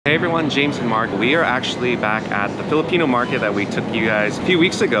Hey everyone, James and Mark. We are actually back at the Filipino market that we took you guys a few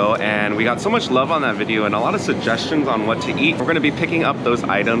weeks ago, and we got so much love on that video and a lot of suggestions on what to eat. We're going to be picking up those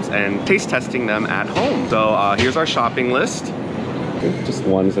items and taste testing them at home. So here's our shopping list. Just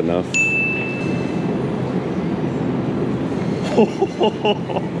one is enough.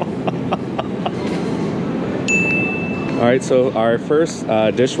 Alright, so our first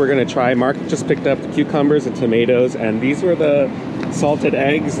dish we're going to try, Mark just picked up cucumbers and tomatoes, and these were the salted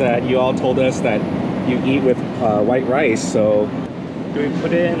eggs that you all told us that you eat with white rice. So do we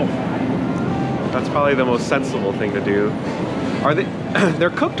put it in a pan? That's probably the most sensible thing to do. Are they? They're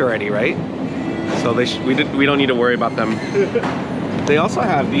cooked already, right? So we don't need to worry about them. They also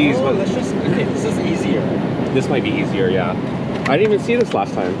have these. Oh, but let's just, okay, this is easier. This might be easier, yeah. I didn't even see this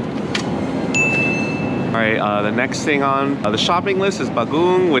last time. All right, the next thing on the shopping list is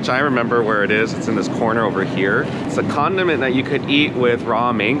Bagoong, which I remember where it is. It's in this corner over here. It's a condiment that you could eat with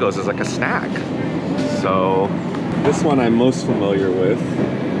raw mangoes as like a snack. So this one I'm most familiar with.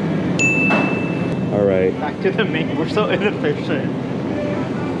 All right. Back to the main, we're so inefficient.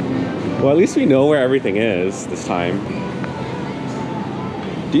 Well, at least we know where everything is this time.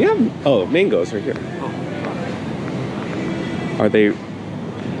 Do you have, oh, mangoes right here. Are they,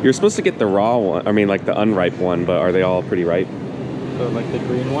 you're supposed to get the raw one, I mean like the unripe one, but are they all pretty ripe? So like the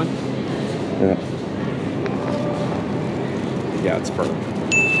green one? Yeah. Yeah, it's firm.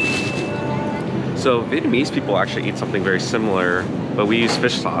 So Vietnamese people actually eat something very similar, but we use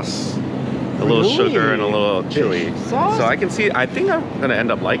fish sauce. A little sugar and a little chili. So I can see, I think I'm gonna end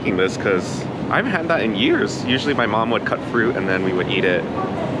up liking this because I haven't had that in years. Usually my mom would cut fruit and then we would eat it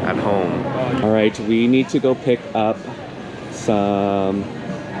at home. All right, we need to go pick up some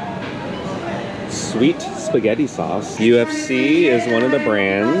sweet spaghetti sauce. UFC is one of the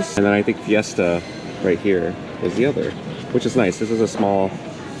brands, and then I think Fiesta right here is the other, which is nice. This is a small,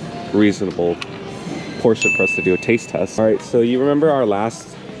 reasonable portion for us to do a taste test. All right, so you remember our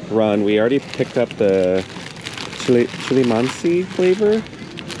last run, we already picked up the chili mansi flavor,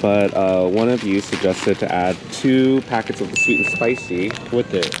 but one of you suggested to add 2 packets of the sweet and spicy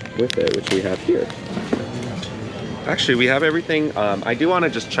with it, which we have here. Actually, we have everything. I do want to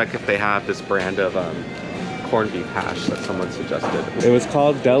just check if they have this brand of corned beef hash that someone suggested. It was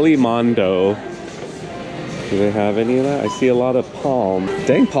called Deli Mondo. Do they have any of that? I see a lot of Palm.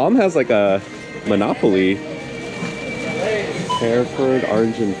 Dang, Palm has like a monopoly. Hereford,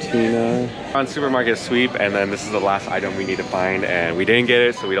 Argentina. We're on supermarket sweep, and then this is the last item we need to find, and we didn't get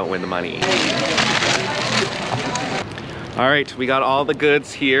it, so we don't win the money. All right, we got all the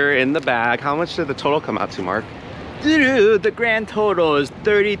goods here in the bag. How much did the total come out to, Mark? Dude, the grand total is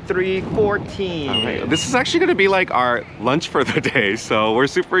 $33.14. All right. This is actually going to be like our lunch for the day, so we're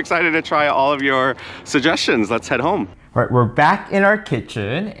super excited to try all of your suggestions. Let's head home. All right, we're back in our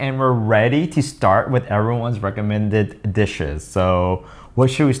kitchen and we're ready to start with everyone's recommended dishes. So what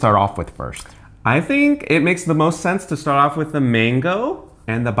should we start off with first? I think it makes the most sense to start off with the mango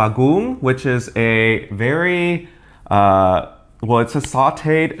and the bagoong, which is a very well, it's a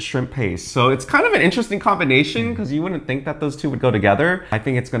sauteed shrimp paste. So it's kind of an interesting combination because you wouldn't think that those two would go together. I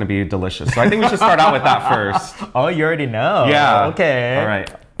think it's going to be delicious. So I think we should start out with that first. Oh, you already know. Yeah. Okay. All right.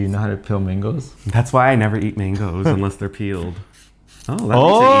 Do you know how to peel mangoes? That's why I never eat mangoes unless they're peeled. Oh, that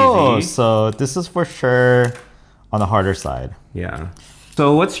makes it easy. So this is for sure on the harder side. Yeah.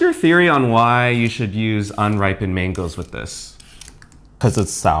 So what's your theory on why you should use unripened mangoes with this? Because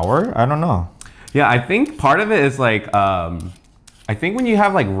it's sour? I don't know. Yeah, I think part of it is like, I think when you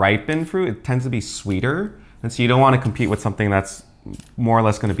have like ripened fruit, it tends to be sweeter. And so you don't want to compete with something that's more or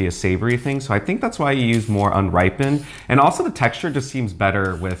less going to be a savory thing. So I think that's why you use more unripened. And also the texture just seems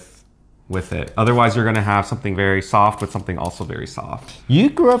better with it. Otherwise you're going to have something very soft with something also very soft. You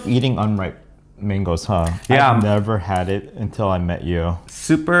grew up eating unripe mangoes, huh? Yeah. I've never had it until I met you.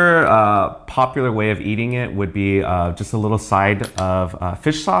 Super popular way of eating it would be just a little side of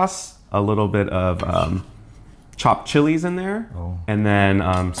fish sauce, a little bit of chopped chilies in there, and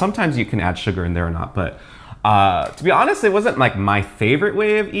then sometimes you can add sugar in there or not, but to be honest, it wasn't like my favorite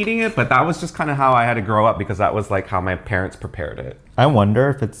way of eating it, but that was just kind of how I had to grow up because that was like how my parents prepared it. I wonder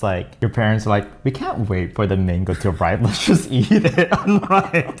if it's like your parents are like, we can't wait for the mango to ripe, let's just eat it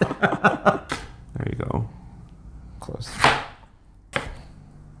unripe. There you go. Close.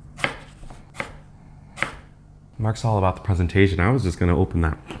 Mark's all about the presentation. I was just gonna open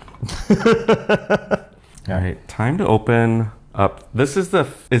that. All right, time to open up. This is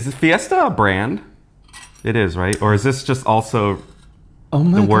is Fiesta a brand? It is, right? Or is this just also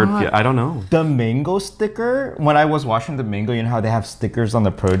the word? I don't know. The mango sticker, when I was watching the mango, you know how they have stickers on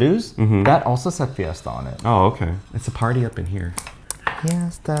the produce? That also said Fiesta on it. Oh, okay. It's a party up in here.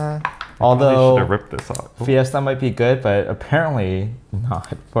 Fiesta. Should Although have ripped this off. Fiesta might be good, but apparently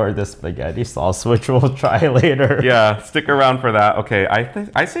not for the spaghetti sauce, which we'll try later. Yeah, stick around for that. Okay,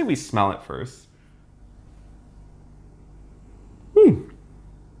 I say we smell it first.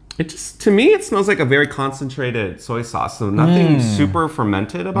 It just, to me, it smells like a very concentrated soy sauce, so nothing super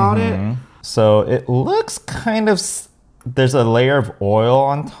fermented about it. So it looks kind of, there's a layer of oil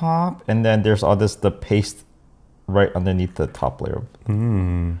on top, and then there's all this, the paste right underneath the top layer.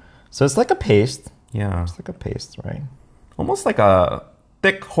 So it's like a paste. Yeah. It's like a paste, right? Almost like a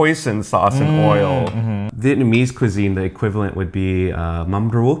thick hoisin sauce in oil. Vietnamese cuisine, the equivalent would be mam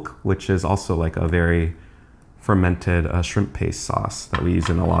ruoc, which is also like a very fermented shrimp paste sauce that we use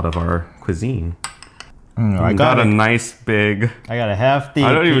in a lot of our cuisine. I got a nice big... I got a hefty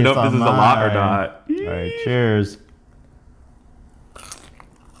I don't even know piece if this is a on lot or mine. not. All right, cheers.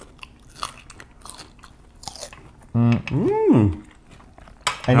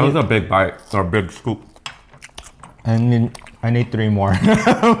 That was a big bite, or a big scoop. I need 3 more.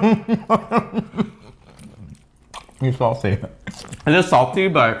 It's salty. It is salty,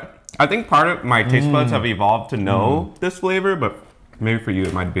 but I think part of my taste buds have evolved to know this flavor, but maybe for you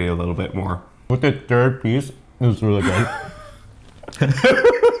it might be a little bit more. With the third piece, it was really good.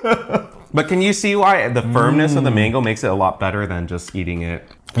 But can you see why the firmness of the mango makes it a lot better than just eating it?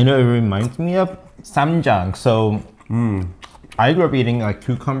 You know, it reminds me of samjang. So I grew up eating like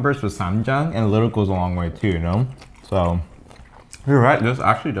cucumbers with samjang, and a little goes a long way too, you know? So You're right, this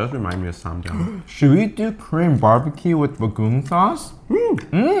actually does remind me of samjang. should we do Korean barbecue with bagoong sauce?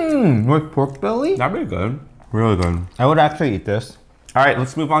 With pork belly? That'd be good. Really good. I would actually eat this. All right,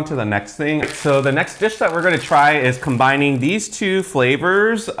 let's move on to the next thing. So the next dish that we're gonna try is combining these 2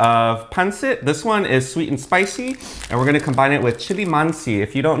 flavors of pancit. This one is sweet and spicy, and we're gonna combine it with chili mansi.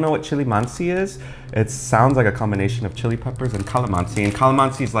 If you don't know what chili mansi is, it sounds like a combination of chili peppers and calamansi. And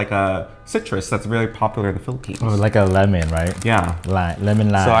calamansi is like a citrus that's really popular in the Philippines. Oh, like a lemon, right? Yeah. Lemon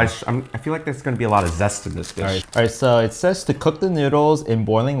lime. So I feel like there's gonna be a lot of zest in this dish. All right, so it says to cook the noodles in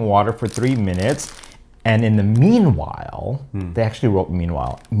boiling water for 3 minutes. And in the meanwhile, they actually wrote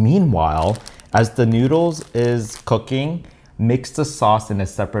meanwhile. Meanwhile, as the noodles is cooking, mix the sauce in a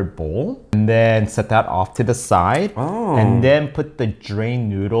separate bowl and then set that off to the side. And then put the drained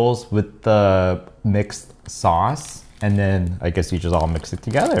noodles with the mixed sauce. And then I guess you just all mix it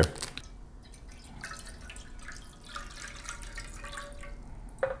together.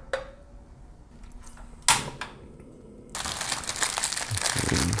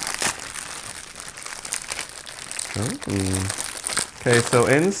 Okay, so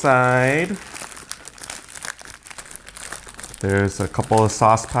inside there's a couple of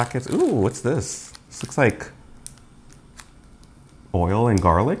sauce packets. Ooh, what's this? This looks like oil and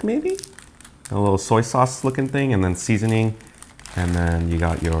garlic, maybe? A little soy sauce looking thing, and then seasoning, and then you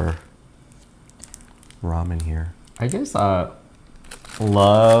got your ramen here. I guess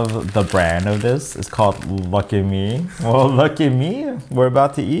love the brand of this. It's called Lucky Me. Well, lucky me, we're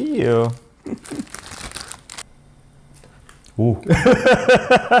about to eat you. Ooh.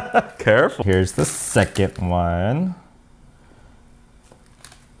 Careful. Here's the second one.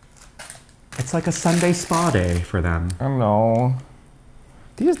 It's like a Sunday spa day for them. I don't know.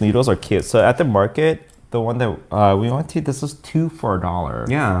 These noodles are cute. So at the market, the one that we went to, this was 2 for $1.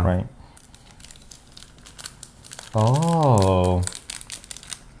 Yeah. Right. Oh.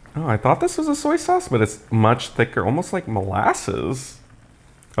 Oh, I thought this was a soy sauce, but it's much thicker, almost like molasses.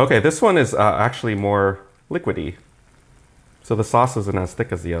 Okay, this one is actually more liquidy. So the sauce isn't as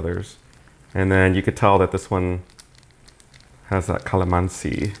thick as the others. And then you could tell that this one has that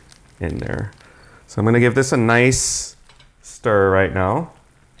calamansi in there. So I'm gonna give this a nice stir right now.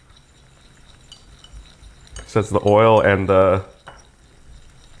 So it's the oil and the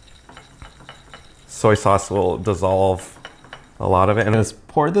soy sauce will dissolve a lot of it. And Let's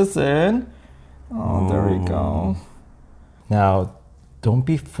pour this in. Oh, there we go. Now, don't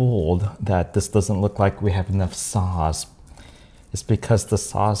be fooled that this doesn't look like we have enough sauce. It's because the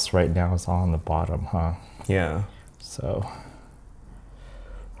sauce right now is all on the bottom, huh? yeah. So.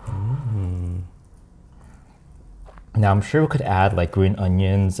 Now, I'm sure we could add like green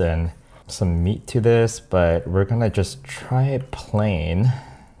onions and some meat to this, but we're gonna just try it plain.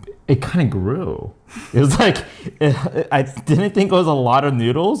 It kind of grew. It was like, I didn't think it was a lot of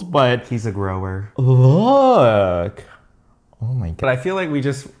noodles, but He's a grower. look. Oh my But God. I feel like we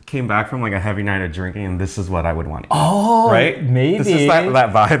just came back from like a heavy night of drinking, and this is what I would want. Oh, Right? maybe. This is that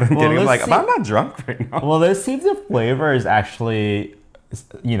vibe I'm getting. I'm let's like, see. I'm not drunk right now. Well, let's see if the flavor is actually,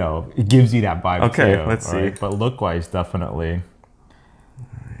 you know, it gives you that vibe Okay, too. let's see. right? But look-wise, definitely.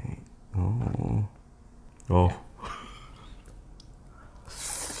 Oh.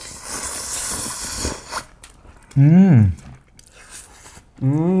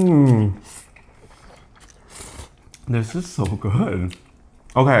 This is so good.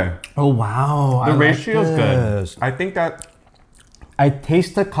 Okay. Oh wow. The ratio is good. I think that I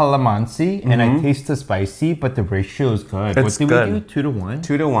taste the calamansi and I taste the spicy, but the ratio is good. It's what good. We do? 2 to 1?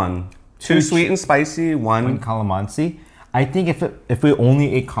 2 to 1. 2 sweet and spicy, One calamansi. I think if we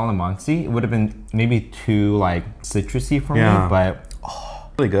only ate calamansi, it would have been maybe too like citrusy for me, but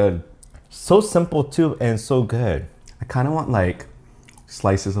really good. so simple too and so good. I kind of want like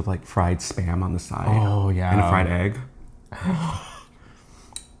slices of like fried spam on the side. Oh yeah. And a fried egg.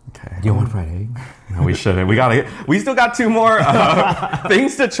 Okay. Do you want fried egg? No, we shouldn't. We still got 2 more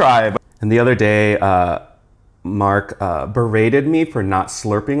things to try. And the other day, Mark berated me for not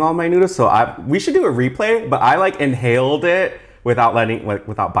slurping all my noodles. So we should do a replay, but I like inhaled it without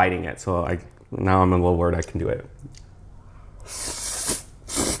without biting it. So now I'm a little worried I can do it.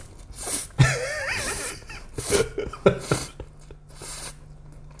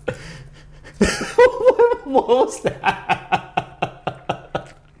 What was that?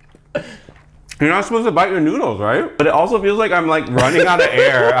 You're not supposed to bite your noodles, right? But it also feels like I'm like running out of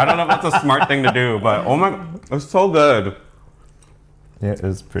air. I don't know if that's a smart thing to do, but oh my, it's so good. It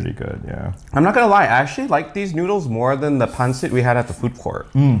is pretty good, yeah. I'm not gonna lie, I actually like these noodles more than the pancit we had at the food court.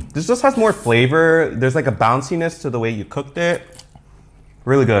 This just has more flavor. There's like a bounciness to the way you cooked it.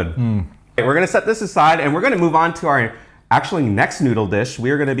 Really good. Okay, we're gonna set this aside and we're gonna move on to our actually next noodle dish.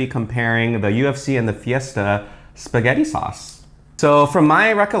 We're gonna be comparing the UFC and the Fiesta spaghetti sauce. So from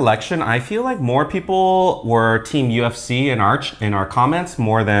my recollection, I feel like more people were team UFC in our comments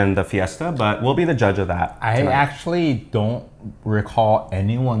more than the Fiesta, but we'll be the judge of that. I actually don't recall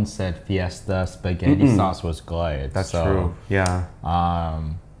anyone said Fiesta spaghetti sauce was good. That's true. Yeah.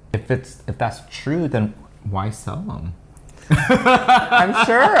 If that's true, then why sell them? I'm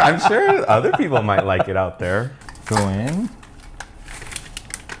sure other people might like it out there. Go in.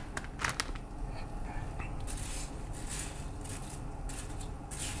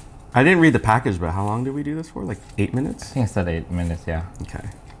 I didn't read the package, but how long did we do this for? Like 8 minutes? I think it said 8 minutes, yeah. Okay.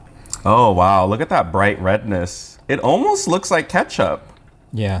 Oh, wow. Look at that bright redness. It almost looks like ketchup.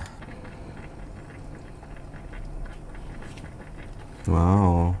 Yeah.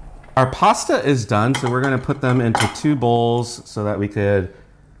 Wow. Our pasta is done, so we're going to put them into 2 bowls so that we could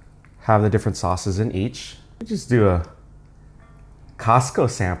have the different sauces in each. Just do a Costco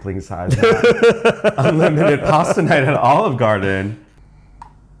sampling size. Unlimited pasta night at Olive Garden.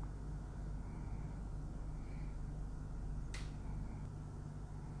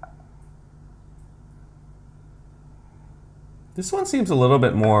 This one seems a little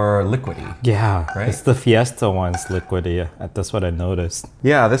bit more liquidy. Yeah, right? It's the Fiesta one's liquidy. That's what I noticed.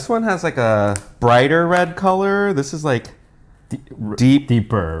 Yeah, this one has like a brighter red color. This is like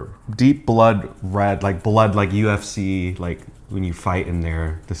deeper, deep blood red, like blood like UFC, like when you fight in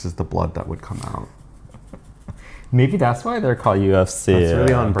there, this is the blood that would come out. Maybe that's why they're called UFC. That's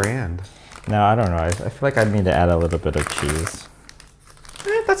really on brand. No, I don't know. I feel like I need to add a little bit of cheese.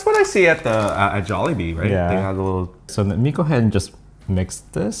 That's what I see at at Jollibee, right? Yeah. They have a little. So let me go ahead and just mix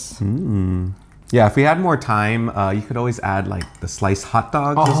this. Yeah, if we had more time, you could always add like the sliced hot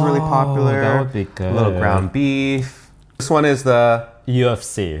dogs is really popular. That would be good. A little ground beef. This one is the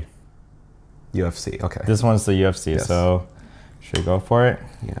UFC. UFC. Okay. This one's the UFC. Yes. So should we go for it?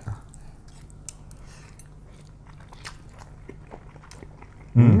 Yeah.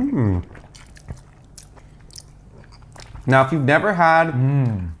 Now, if you've never had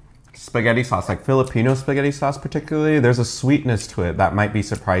spaghetti sauce, like Filipino spaghetti sauce particularly, there's a sweetness to it that might be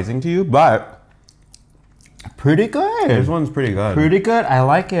surprising to you, but pretty good. This one's pretty good. Pretty good. I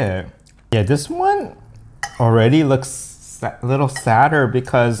like it. Yeah, this one already looks a little sadder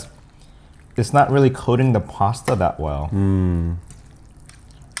because it's not really coating the pasta that well.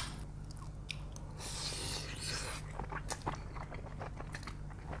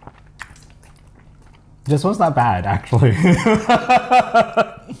 This one's not bad, actually.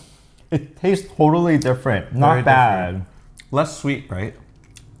 It tastes totally different. Not Very bad. different. Less sweet, right?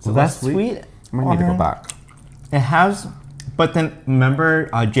 Is it Less sweet? I might need to go back. It has, but then remember,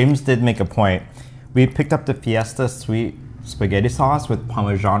 James did make a point. We picked up the Fiesta sweet spaghetti sauce with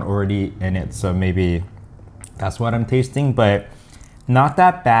Parmesan already in it, so maybe that's what I'm tasting, but not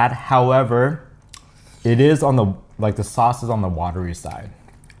that bad. However, it is on the, like the sauce is on the watery side.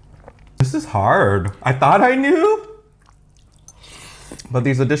 This is hard. I thought I knew, but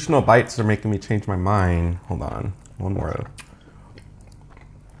these additional bites are making me change my mind. Hold on, one more.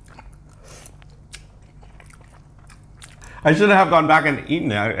 I shouldn't have gone back and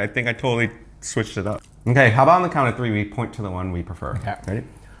eaten it. I think I totally switched it up. Okay, how about on the count of 3, we point to the one we prefer. Okay. Ready?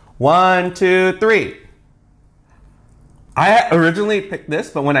 1, 2, 3. I originally picked this,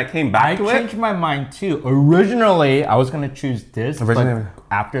 but when I came back to I changed my mind too. Originally, I was gonna choose this, but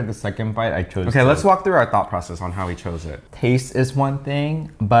after the second bite, I chose Okay, let's walk through our thought process on how we chose it. Taste is one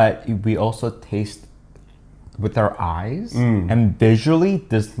thing, but we also taste with our eyes. And visually,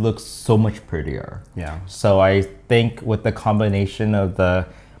 this looks so much prettier. Yeah. So I think with the combination of the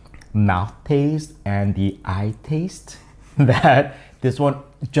mouth taste and the eye taste, that this one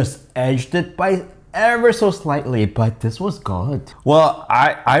just edged it by ever so slightly, but this was good. Well,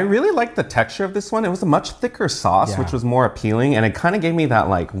 I really liked the texture of this one. It was a much thicker sauce, Yeah. which was more appealing, and it kind of gave me that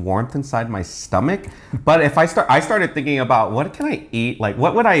like warmth inside my stomach. But if I started thinking about what can I eat? Like,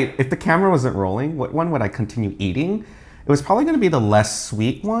 what would I, if the camera wasn't rolling, what one would I continue eating? It was probably going to be the less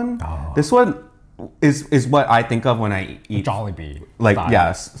sweet one. Oh. This one is what I think of when I eat Jollibee. like style.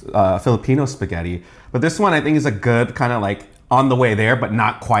 yes, Filipino spaghetti. But this one I think is a good kind of like on the way there, but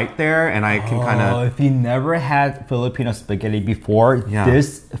not quite there, and I can kind of. If you never had Filipino spaghetti before, Yeah.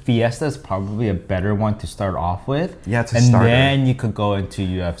 this Fiesta is probably a better one to start off with. Yeah, it's a and starter. then you could go into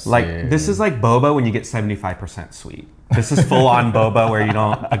UFC. Like this is like boba when you get 75% sweet. This is full on boba where you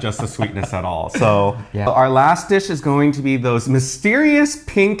don't adjust the sweetness at all. So Yeah. our last dish is going to be those mysterious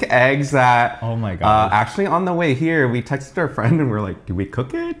pink eggs that. Oh my God. Actually, on the way here, we texted our friend and we're like, "Do we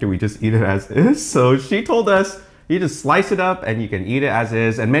cook it? Do we just eat it as is?" So she told us. You just slice it up and you can eat it as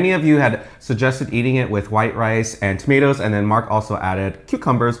is. And many of you had suggested eating it with white rice and tomatoes. And then Mark also added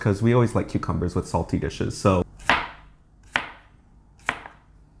cucumbers because we always like cucumbers with salty dishes. So.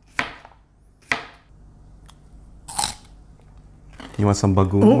 You want some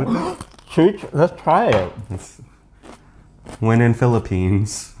bagoong with it? Let's try it. When in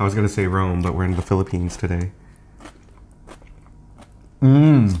Philippines. I was going to say Rome, but we're in the Philippines today.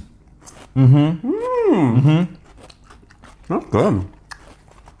 That's good.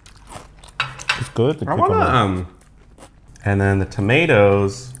 It's good. The I want to, and then the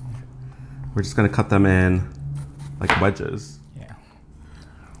tomatoes, we're just going to cut them in like wedges. Yeah.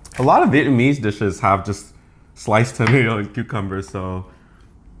 A lot of Vietnamese dishes have just sliced tomato and cucumbers, so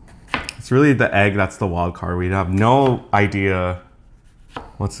it's really the egg that's the wild card. We have no idea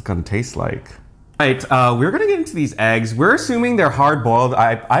what's it going to taste like. Right, we're gonna get into these eggs. We're assuming they're hard boiled.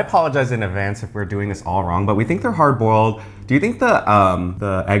 I apologize in advance if we're doing this all wrong, but we think they're hard boiled. Do you think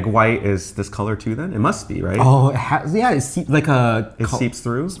the egg white is this color too? Then it must be, right? Oh, it has, yeah. It seeps like a. It seeps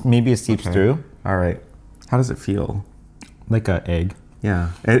through. Maybe it seeps through, All right. How does it feel? like an egg.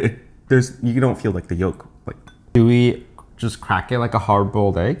 Yeah. You don't feel like the yolk. Like. Do we just crack it like a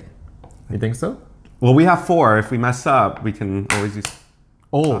hard-boiled egg? You think so? Well, we have 4. If we mess up, we can always use.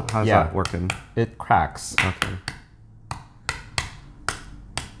 Oh, How's yeah. that working? It cracks. Okay.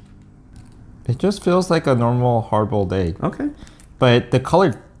 It just feels like a normal hard-boiled egg, Okay. but the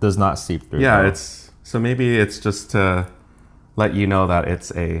color does not seep through. Yeah, though. so maybe it's just to let you know that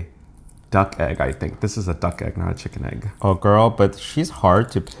it's a duck egg, I think. This is a duck egg, not a chicken egg. Oh, girl, but she's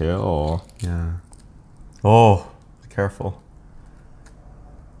hard to peel. Yeah. Oh, careful.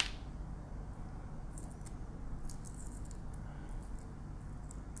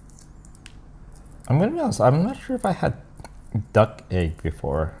 I'm gonna be honest. I'm not sure if I had duck egg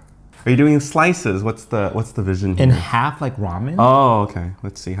before. Are you doing slices? What's the vision here? In half, like ramen. Oh, okay.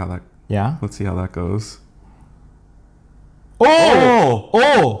 Let's see how Yeah. that goes. Oh!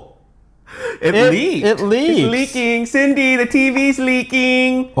 Oh! It leaked. It leaks. It's leaking. Cindy, the TV's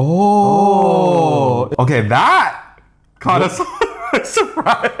leaking. Oh! Okay, that caught us by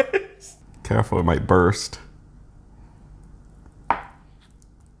surprise. Careful, it might burst.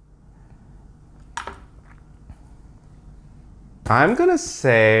 I'm gonna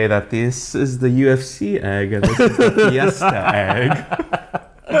say that this is the UFC egg and this is the Fiesta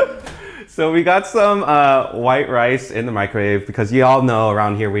egg. So we got some white rice in the microwave because you all know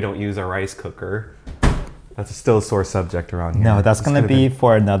around here we don't use a rice cooker. That's still a sore subject around here. No, that's gonna be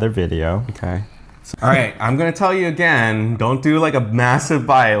for another video. Okay. All right, I'm gonna tell you again, don't do like a massive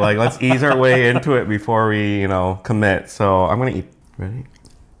bite. Like let's ease our way into it before we, commit. So I'm gonna eat. Ready?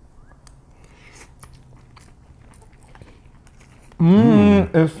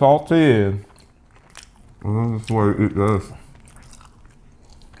 It's salty. This is where I eat this.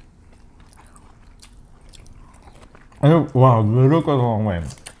 Wow, little goes a long way.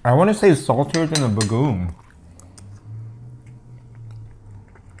 I want to say saltier than a bagoong.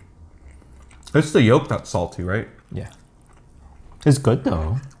 It's the yolk that's salty, right? Yeah. It's good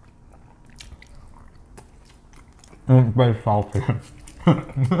though. But it's salty.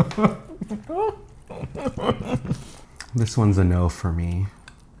 This one's a no for me.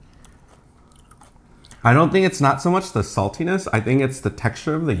 I don't think it's not so much the saltiness. I think it's the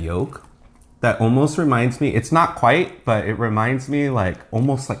texture of the yolk. that almost reminds me, it's not quite, but it reminds me like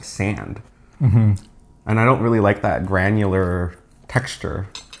almost like sand. And I don't really like that granular texture.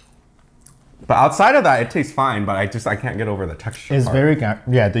 But outside of that, it tastes fine, but I can't get over the texture It's part. very,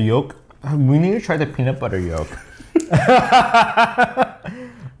 yeah, the yolk. We need to try the peanut butter yolk.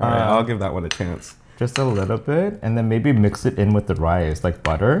 All right, I'll give that one a chance. Just a little bit, and then maybe mix it in with the rice, like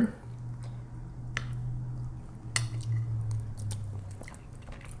butter.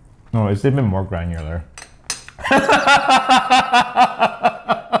 No, it's even more granular.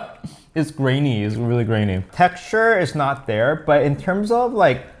 It's grainy, it's really grainy. Texture is not there, but in terms of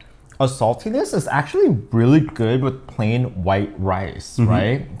like a saltiness, it's actually really good with plain white rice,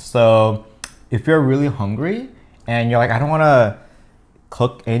 right? So if you're really hungry and you're like, I don't wanna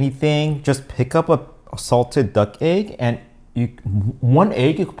cook anything, just pick up a salted duck egg, and one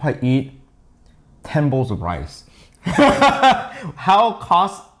egg you could probably eat 10 bowls of rice. How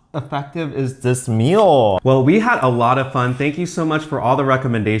cost effective is this meal? Well, we had a lot of fun. Thank you so much for all the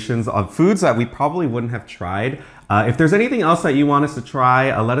recommendations of foods that we probably wouldn't have tried. If there's anything else that you want us to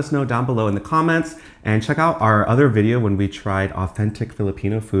try, let us know down below in the comments, and check out our other video when we tried authentic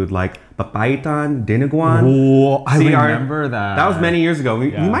Filipino food like papaitan, dinuguan. Oh, I remember that. That was many years ago.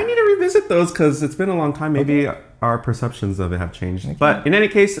 We might need to revisit those because it's been a long time. Maybe our perceptions of it have changed. But in any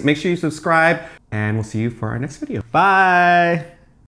case, make sure you subscribe, and we'll see you for our next video. Bye.